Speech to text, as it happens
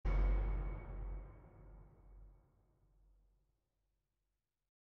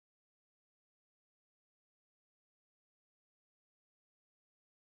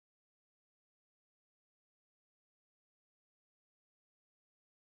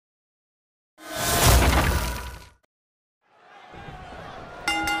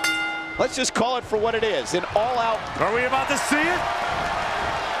Let's just call it for what it is, an all-out. Are we about to see it?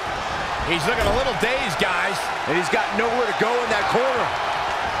 He's looking a little dazed, guys. And he's got nowhere to go in that corner.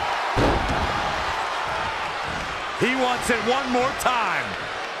 He wants it one more time.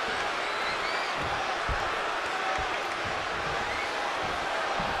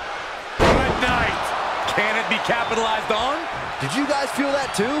 Good night. Can it be capitalized on? Did you guys feel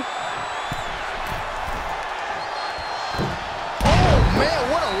that too? Oh, man,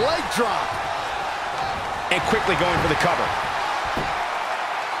 what a leg drop. And quickly going for the cover.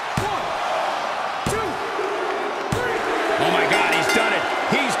 1, 2, 3. Oh, my God, he's done it.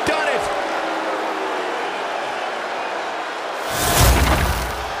 He's done it.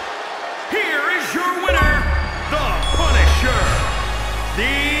 Here is your winner, the Punisher,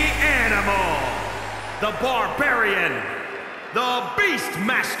 the Animal, the Barbarian, the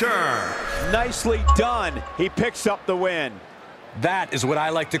Beastmaster. Nicely done. He picks up the win. That is what I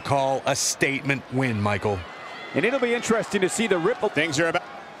like to call a statement win, Michael. And it'll be interesting to see the ripple. Things are about.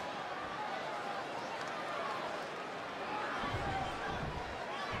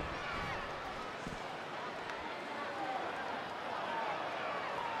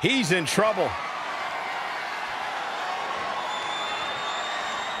 He's in trouble.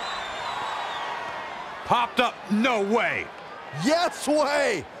 Popped up, no way. Yes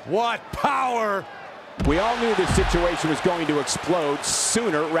way. What power. We all knew this situation was going to explode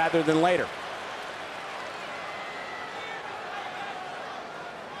sooner rather than later.